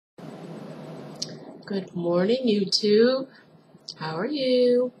Good morning, YouTube. How are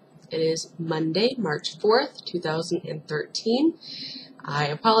you? It is Monday, March 4th, 2013. I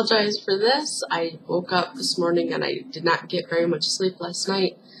apologize for this. I woke up this morning and I did not get very much sleep last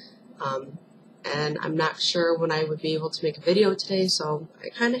night. And I'm not sure when I would be able to make a video today, so I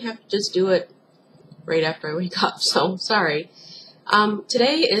kind of have to just do it right after I wake up, so sorry.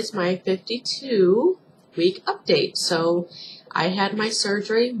 Today is my 52-week update. So I had my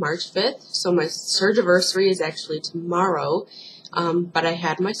surgery March 5th, so my surgiversary is actually tomorrow, but I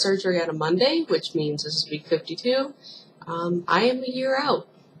had my surgery on a Monday, which means this is week 52. I am a year out.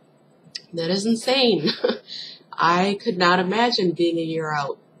 That is insane. I could not imagine being a year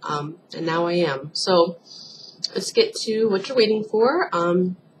out, and now I am. So let's get to what you're waiting for.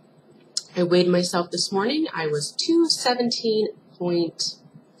 I weighed myself this morning. I was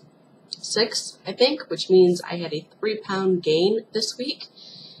 217.6, I think, which means I had a 3-pound gain this week.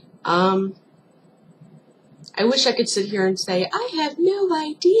 I wish I could sit here and say, I have no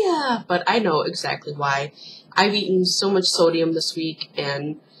idea, but I know exactly why. I've eaten so much sodium this week,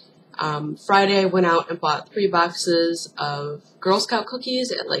 and Friday I went out and bought 3 boxes of Girl Scout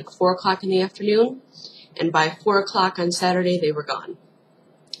cookies at like 4 o'clock in the afternoon, and by 4 o'clock on Saturday they were gone.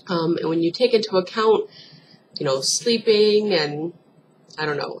 And when you take into account, sleeping and I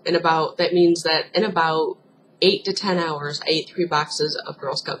don't know, that means that in about 8 to 10 hours, I ate 3 boxes of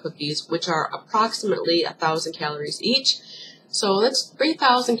Girl Scout cookies, which are approximately 1,000 calories each. So that's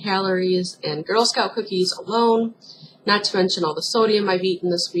 3,000 calories in Girl Scout cookies alone, not to mention all the sodium I've eaten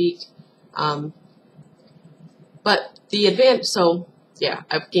this week. But the advantage, so yeah,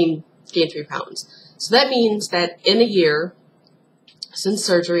 I've gained 3 pounds. So that means that in a year, since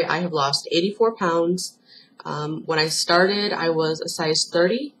surgery, I have lost 84 pounds. When I started, I was a size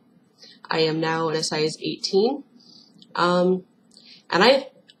 30. I am now in a size 18. And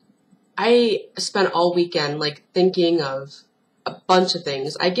I spent all weekend thinking of a bunch of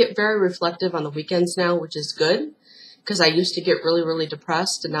things. I get very reflective on the weekends now, which is good, because I used to get really, really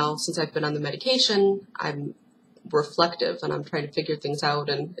depressed, and now since I've been on the medication, I'm reflective and I'm trying to figure things out,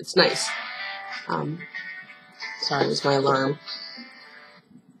 and it's nice. Sorry, it was my alarm.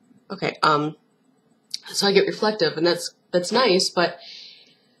 Okay, so I get reflective, and that's nice, but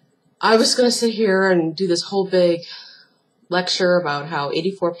I was going to sit here and do this whole big lecture about how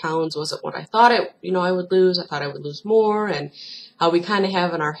 84 pounds wasn't what I thought I would lose. I thought I would lose more, and how we kind of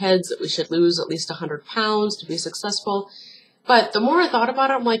have in our heads that we should lose at least 100 pounds to be successful. But the more I thought about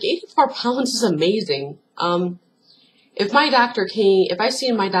it, I'm like, 84 pounds is amazing. If I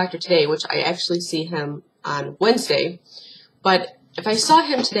see my doctor today, which I actually see him on Wednesday, but if I saw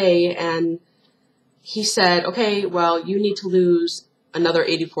him today and he said, okay, well, you need to lose another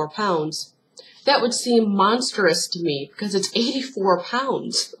 84 pounds, that would seem monstrous to me because it's 84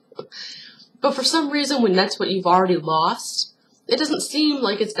 pounds. But for some reason, when that's what you've already lost, it doesn't seem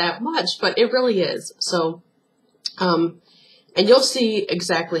like it's that much, but it really is. So, and you'll see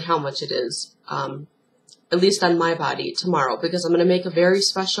exactly how much it is, at least on my body tomorrow, because I'm going to make a very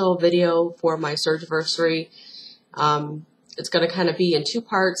special video for my surgiversary. It's going to kind of be in 2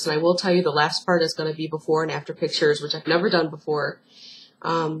 parts, and I will tell you the last part is going to be before and after pictures, which I've never done before.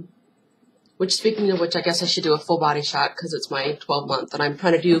 Which, speaking of which, I guess I should do a full body shot because it's my 12th month, and I'm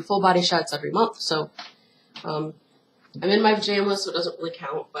trying to do full body shots every month. So, I'm in my pajamas, so it doesn't really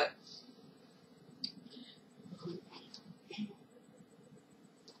count, but.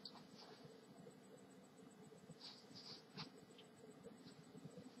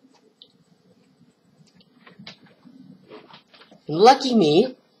 Lucky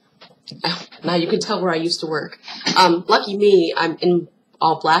me, now you can tell where I used to work. Lucky me, I'm in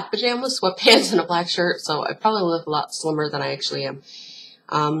all black pajamas, sweatpants, and a black shirt, so I probably look a lot slimmer than I actually am.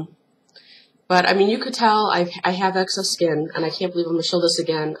 But, I mean, you could tell I have excess skin, and I can't believe I'm going to show this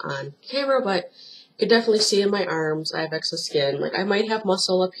again on camera, but you could definitely see in my arms I have excess skin. I might have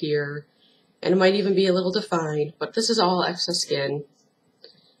muscle up here, and it might even be a little defined, but this is all excess skin.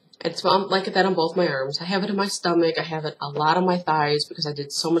 It's like that on both my arms. I have it in my stomach. I have it a lot on my thighs because I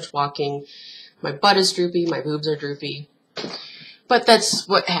did so much walking. My butt is droopy. My boobs are droopy. But that's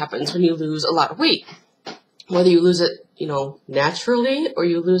what happens when you lose a lot of weight. Whether you lose it, naturally, or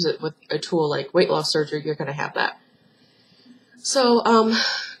you lose it with a tool like weight loss surgery, you're going to have that. So,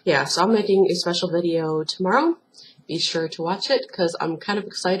 yeah, so I'm making a special video tomorrow. Be sure to watch it because I'm kind of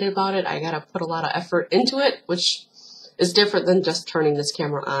excited about it. I got to put a lot of effort into it, which is different than just turning this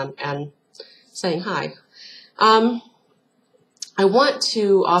camera on and saying hi. I want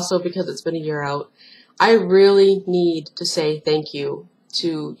to also, because it's been a year out, I really need to say thank you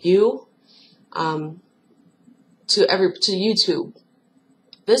to you, to YouTube.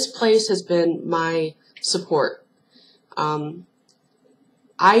 This place has been my support.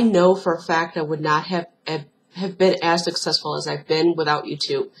 I know for a fact I would not have been as successful as I've been without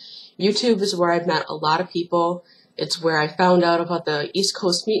YouTube. YouTube is where I've met a lot of people. It's where I found out about the East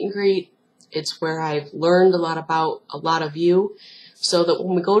Coast meet and greet. It's where I've learned a lot about a lot of you, so that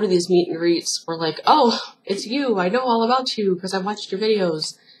when we go to these meet and greets, we're like, oh, it's you. I know all about you because I've watched your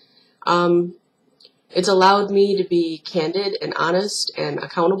videos. It's allowed me to be candid and honest and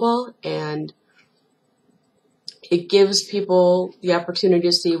accountable, and it gives people the opportunity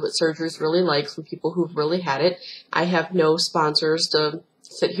to see what surgery is really like from people who've really had it. I have no sponsors to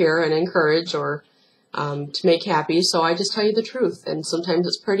sit here and encourage or to make happy, so I just tell you the truth. And sometimes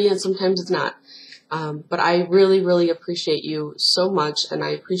it's pretty and sometimes it's not. But I really, really appreciate you so much, and I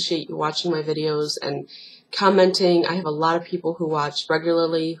appreciate you watching my videos and commenting. I have a lot of people who watch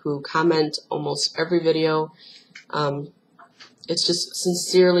regularly, who comment almost every video. It's just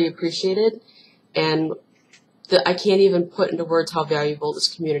sincerely appreciated, and I can't even put into words how valuable this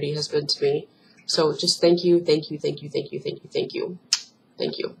community has been to me. So just thank you, thank you, thank you, thank you, thank you, thank you,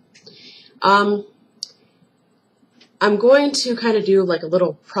 thank you. I'm going to kind of do like a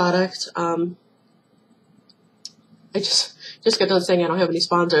little product. I just got done saying I don't have any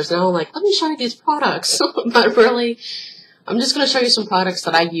sponsors. Now I'm like, let me show you these products. But really, I'm just going to show you some products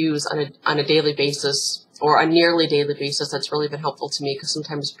that I use on a daily basis, or a nearly daily basis. That's really been helpful to me, because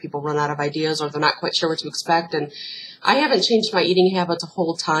sometimes people run out of ideas or they're not quite sure what to expect. And I haven't changed my eating habits a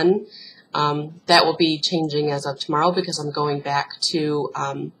whole ton. That will be changing as of tomorrow, because I'm going back to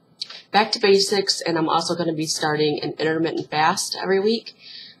basics, and I'm also going to be starting an intermittent fast every week,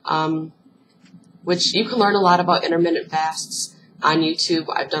 which you can learn a lot about intermittent fasts on YouTube.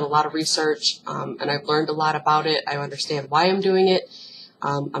 I've done a lot of research, and I've learned a lot about it. I understand why I'm doing it.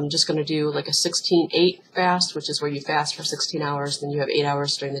 I'm just going to do like a 16-8 fast, which is where you fast for 16 hours, then you have 8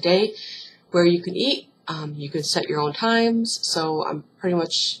 hours during the day where you can eat. You can set your own times. So I'm pretty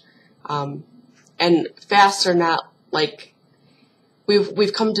much, and fasts are not like,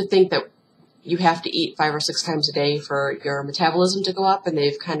 we've come to think that you have to eat 5 or 6 times a day for your metabolism to go up, and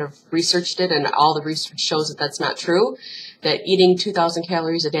they've kind of researched it, and all the research shows that that's not true, that eating 2,000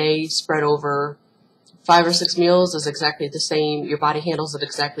 calories a day spread over 5 or 6 meals is exactly the same. Your body handles it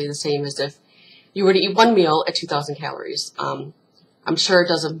exactly the same as if you were to eat one meal at 2,000 calories. I'm sure it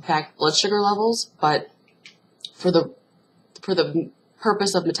does impact blood sugar levels, but for the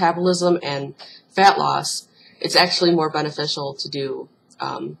purpose of metabolism and fat loss, it's actually more beneficial to do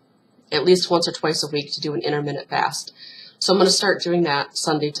at least once or twice a week to do an intermittent fast. So I'm going to start doing that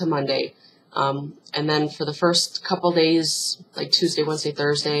Sunday to Monday. And then for the first couple days, like Tuesday, Wednesday,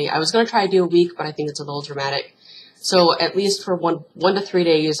 Thursday, I was going to try to do a week, but I think it's a little dramatic. So at least for one to 3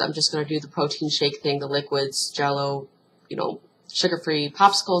 days, I'm just going to do the protein shake thing, the liquids, Jell-O, sugar-free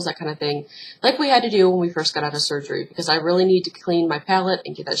popsicles, that kind of thing, like we had to do when we first got out of surgery, because I really need to clean my palate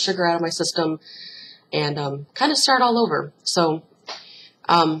and get that sugar out of my system and kind of start all over. So,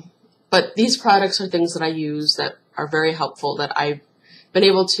 but these products are things that I use that are very helpful, that I've been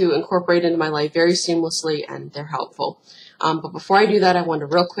able to incorporate into my life very seamlessly, and they're helpful. But before I do that, I want to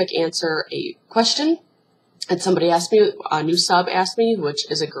real quick answer a question that somebody asked me, a new sub asked me, which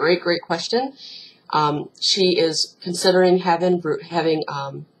is a great, great question. She is considering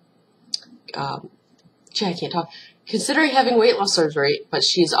considering having weight loss surgery, but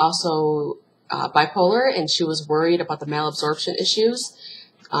she's also bipolar, and she was worried about the malabsorption issues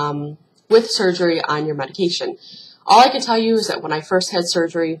with surgery on your medication. All I can tell you is that when I first had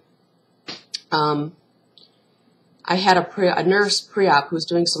surgery, I had a nurse pre-op who was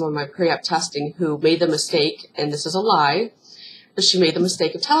doing some of my pre-op testing, who made the mistake, and this is a lie, but she made the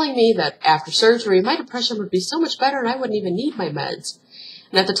mistake of telling me that after surgery, my depression would be so much better and I wouldn't even need my meds.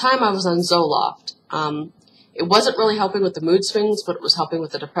 And at the time, I was on Zoloft. It wasn't really helping with the mood swings, but it was helping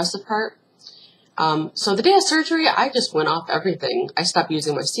with the depressive part. So the day of surgery, I just went off everything. I stopped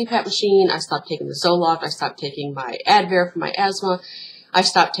using my CPAP machine. I stopped taking the Zoloft. I stopped taking my Advair for my asthma. I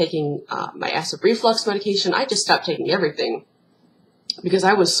stopped taking my acid reflux medication. I just stopped taking everything because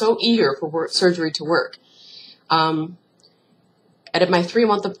I was so eager for surgery to work. At my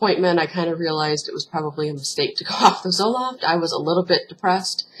 3-month appointment, I kind of realized it was probably a mistake to go off the Zoloft. I was a little bit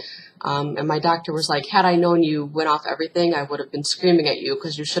depressed. And my doctor was like, had I known you went off everything, I would have been screaming at you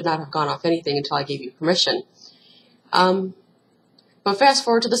because you should not have gone off anything until I gave you permission. But fast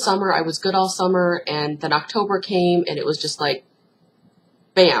forward to the summer, I was good all summer, and then October came, and it was just like,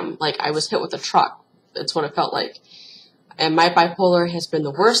 bam, like I was hit with a truck. That's what it felt like. And my bipolar has been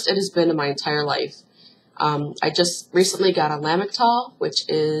the worst it has been in my entire life. I just recently got a Lamictal, which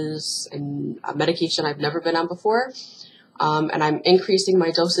is a medication I've never been on before. And I'm increasing my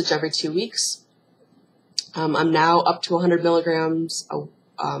dosage every 2 weeks. I'm now up to 100 milligrams,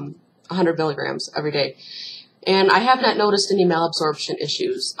 100 milligrams every day. And I have not noticed any malabsorption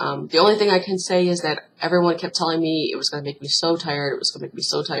issues. The only thing I can say is that everyone kept telling me it was going to make me so tired, it was going to make me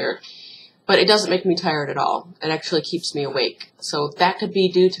so tired. But it doesn't make me tired at all. It actually keeps me awake. So that could be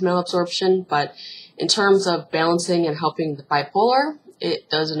due to malabsorption, but in terms of balancing and helping the bipolar, it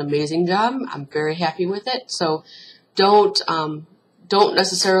does an amazing job. I'm very happy with it. So don't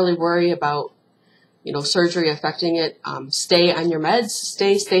necessarily worry about, you know, surgery affecting it. Stay on your meds.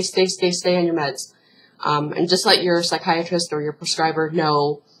 Stay on your meds. And just let your psychiatrist or your prescriber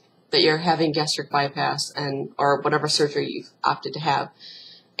know that you're having gastric bypass or whatever surgery you've opted to have.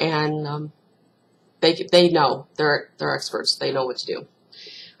 And they know. They're experts. They know what to do.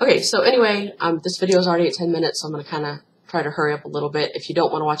 Okay, so anyway, this video is already at 10 minutes, so I'm going to kind of try to hurry up a little bit. If you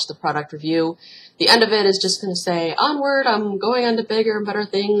don't want to watch the product review, the end of it is just going to say, onward, I'm going on to bigger and better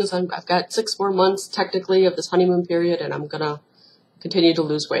things. I've got 6 more months, technically, of this honeymoon period, and I'm going to continue to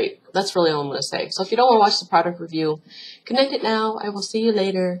lose weight. That's really all I'm going to say. So if you don't want to watch the product review, connect it now. I will see you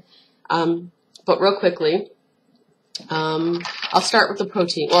later. But real quickly, I'll start with the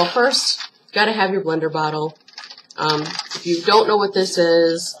protein. Well, first, you've got to have your blender bottle. If you don't know what this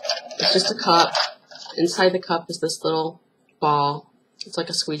is, it's just a cup. Inside the cup is this little ball. It's like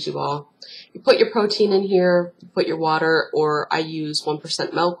a squeegee ball. You put your protein in here, you put your water, or I use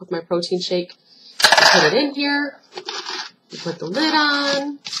 1% milk with my protein shake. You put it in here, you put the lid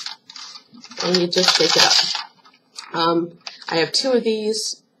on, and you just shake it up. I have 2 of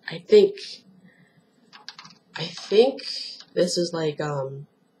these. I think this is like, well,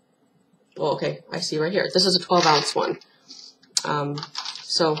 okay, I see right here. This is a 12-ounce one.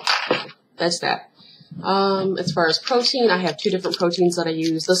 So that's that. As far as protein, I have 2 different proteins that I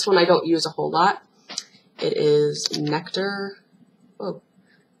use. This one I don't use a whole lot. It is Nectar,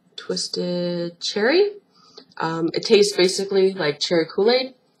 Twisted Cherry. It tastes basically like cherry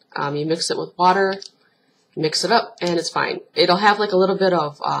Kool-Aid. You mix it with water, mix it up, and it's fine. It'll have like a little bit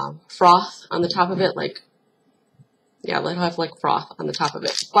of froth on the top of it, like, yeah, it'll have like froth on the top of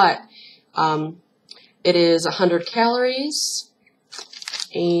it. But it is 100 calories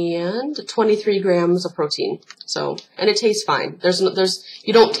and 23 grams of protein. So, and it tastes fine.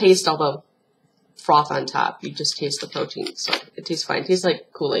 You don't taste all the froth on top. You just taste the protein. So it tastes fine. It tastes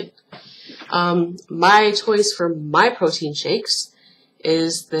like Kool-Aid. My choice for my protein shakes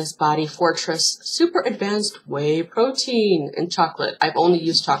is this Body Fortress Super Advanced Whey Protein in chocolate. I've only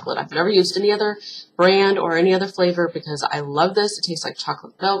used chocolate. I've never used any other brand or any other flavor because I love this. It tastes like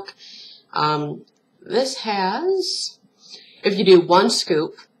chocolate milk. This has, if you do 1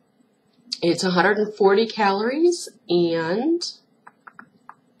 scoop, it's 140 calories and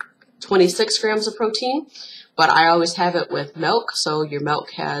 26 grams of protein. But I always have it with milk, so your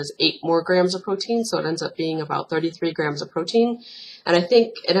milk has 8 more grams of protein, so it ends up being about 33 grams of protein. And I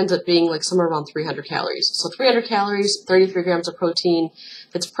think it ends up being like somewhere around 300 calories. So 300 calories, 33 grams of protein.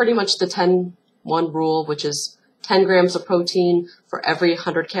 It's pretty much the 10-1 rule, which is 10 grams of protein for every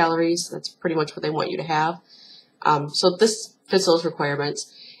 100 calories. That's pretty much what they want you to have. So this fits those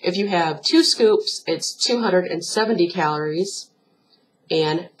requirements. If you have 2 scoops, it's 270 calories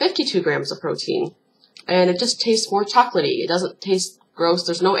and 52 grams of protein. And it just tastes more chocolatey. It doesn't taste gross.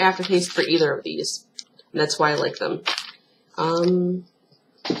 There's no aftertaste for either of these. And that's why I like them.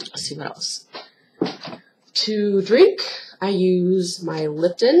 Let's see what else. To drink, I use my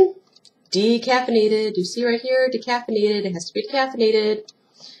Lipton decaffeinated. You see right here, decaffeinated. It has to be decaffeinated.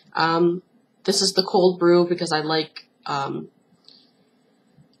 This is the cold brew because I like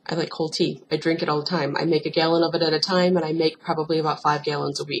cold tea. I drink it all the time. I make a gallon of it at a time, and I make probably about 5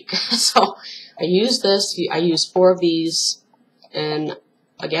 gallons a week. So I use this. I use 4 of these in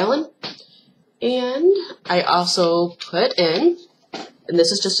a gallon. And I also put in, and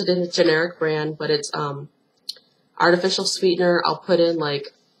this is just a generic brand, but it's artificial sweetener. I'll put in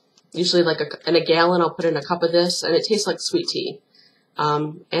usually in a gallon, I'll put in a cup of this, and it tastes like sweet tea.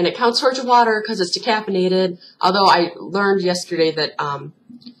 And it counts towards your water because it's decaffeinated. Although I learned yesterday that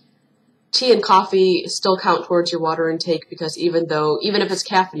tea and coffee still count towards your water intake because even if it's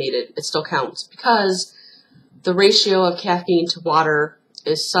caffeinated, it still counts because the ratio of caffeine to water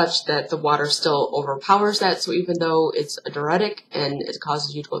is such that the water still overpowers that. So even though it's a diuretic and it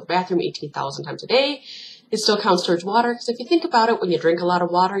causes you to go to the bathroom 18,000 times a day, it still counts towards water. Because if you think about it, when you drink a lot of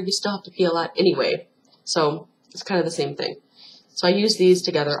water, you still have to pee a lot anyway. So it's kind of the same thing. So I use these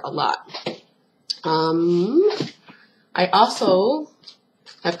together a lot. I also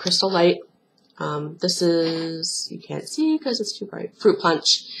have Crystal Light. This is, you can't see because it's too bright, fruit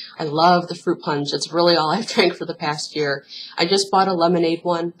punch. I love the fruit punch. It's really all I've drank for the past year. I just bought a lemonade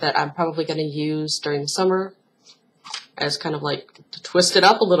one that I'm probably going to use during the summer as kind of like to twist it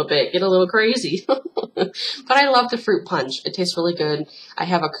up a little bit, get a little crazy. But I love the fruit punch. It tastes really good. I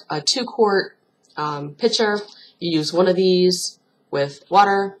have a 2-quart pitcher. You use one of these with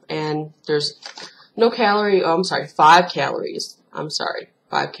water, and there's no calorie. Oh, I'm sorry, 5 calories. I'm sorry,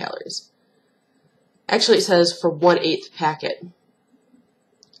 5 calories. Actually, it says for 1/8 packet,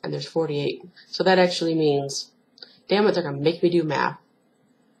 and there's 48. So that actually means, damn it, they're going to make me do math.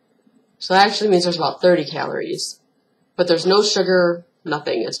 So that actually means there's about 30 calories. But there's no sugar,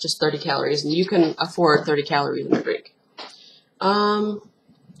 nothing. It's just 30 calories, and you can afford 30 calories in your drink.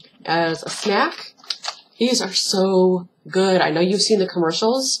 As a snack, these are so good. I know you've seen the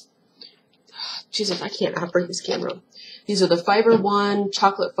commercials. Jesus, I can't operate this camera. These are the Fiber One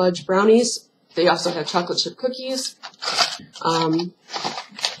chocolate fudge brownies. They also have chocolate chip cookies. They're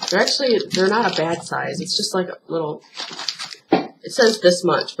not a bad size. It's just like a little, it says this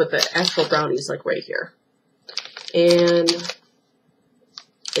much, but the actual brownie is like right here. And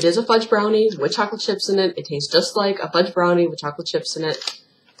it is a fudge brownie with chocolate chips in it. It tastes just like a fudge brownie with chocolate chips in it.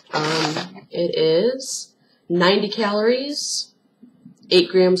 It is 90 calories, 8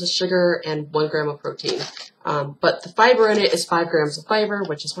 grams of sugar, and 1 gram of protein. But the fiber in it is 5 grams of fiber,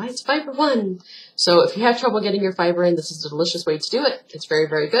 which is why it's Fiber One. So if you have trouble getting your fiber in, this is a delicious way to do it. It's very,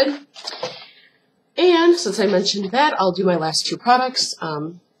 very good. And since I mentioned that, I'll do my last 2 products.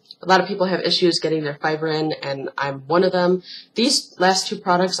 A lot of people have issues getting their fiber in, and I'm one of them. These last 2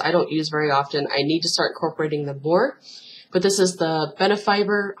 products I don't use very often. I need to start incorporating them more. But this is the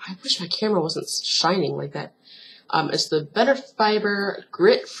Benefiber. I wish my camera wasn't shining like that. It's the Benefiber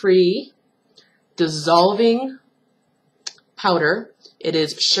Grit-Free Dissolving Powder. It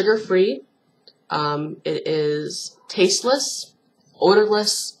is sugar-free. It is tasteless,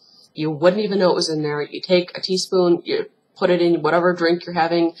 odorless. You wouldn't even know it was in there. You take a teaspoon, you put it in whatever drink you're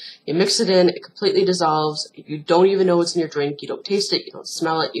having, you mix it in, it completely dissolves. You don't even know what's in your drink. You don't taste it, you don't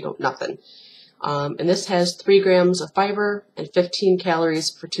smell it, you don't nothing. And this has 3 grams of fiber and 15 calories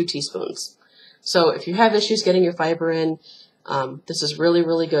for 2 teaspoons. So if you have issues getting your fiber in, this is really,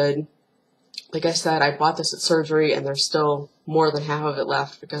 really good. Like I said, I bought this at surgery, and there's still more than half of it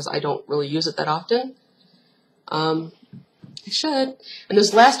left because I don't really use it that often. I should. And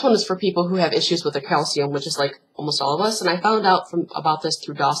this last one is for people who have issues with their calcium, which is like almost all of us. And I found out about this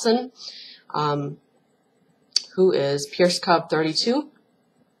through Dawson, who is Pierce Cub 32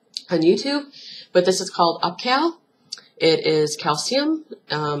 on YouTube. But this is called UpCal. It is calcium.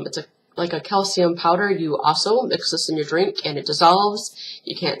 It's like a calcium powder. You also mix this in your drink, and it dissolves.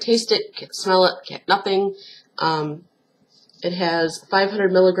 You can't taste it, can't smell it, can't nothing. It has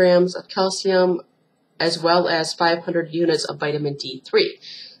 500 milligrams of calcium, as well as 500 units of vitamin D3.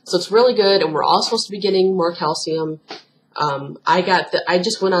 So it's really good, and we're all supposed to be getting more calcium. I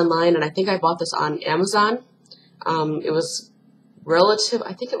just went online, and I think I bought this on Amazon. It was relative,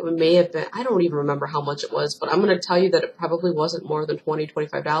 I think it may have been, I don't even remember how much it was, but I'm going to tell you that it probably wasn't more than $20,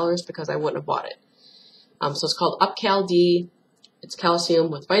 $25 because I wouldn't have bought it. So it's called UpCal D. It's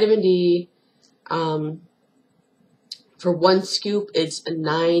calcium with vitamin D. For 1 scoop, it's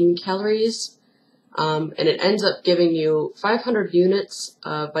 9 calories. And it ends up giving you 500 units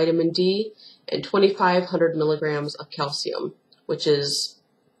of vitamin D and 2,500 milligrams of calcium, which is,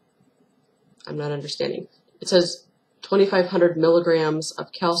 I'm not understanding. It says 2,500 milligrams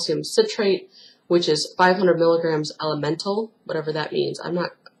of calcium citrate, which is 500 milligrams elemental, whatever that means.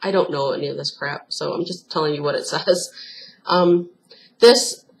 I don't know any of this crap, so I'm just telling you what it says.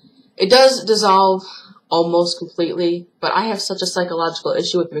 It does dissolve almost completely, but I have such a psychological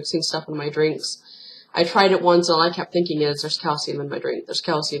issue with mixing stuff in my drinks. I tried it once, and all I kept thinking is, there's calcium in my drink, there's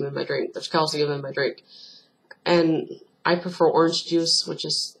calcium in my drink, there's calcium in my drink. And I prefer orange juice,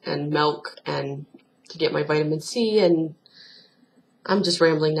 and milk, and to get my vitamin C, and I'm just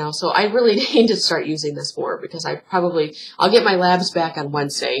rambling now. So I really need to start using this more, because I'll get my labs back on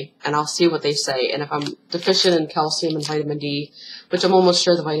Wednesday, and I'll see what they say. And if I'm deficient in calcium and vitamin D, which I'm almost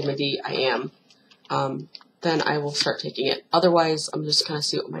sure the vitamin D I am, then I will start taking it. Otherwise, I'm just going to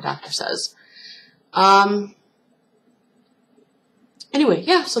see what my doctor says. Anyway,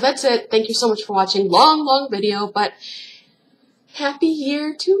 yeah, so that's it. Thank you so much for watching. Long video, but happy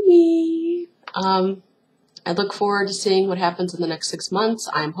year to me. I look forward to seeing what happens in the next 6 months.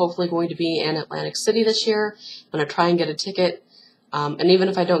 I'm hopefully going to be in Atlantic City this year. I'm going to try and get a ticket. And even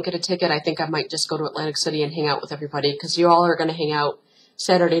if I don't get a ticket, I think I might just go to Atlantic City and hang out with everybody, because you all are going to hang out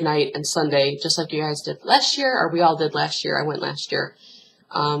Saturday night and Sunday, just like you guys did last year, or we all did last year. I went last year.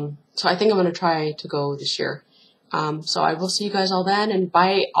 So I think I'm going to try to go this year. So I will see you guys all then, and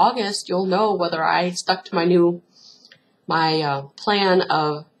by August you'll know whether I stuck to my plan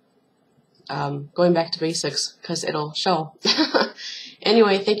of going back to basics, because it'll show.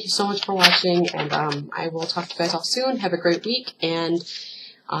 Anyway, thank you so much for watching, and I will talk to you guys all soon. Have a great week, and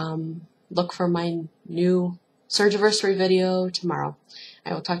look for my new Surgiversary video tomorrow.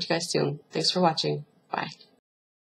 I will talk to you guys soon. Thanks for watching. Bye.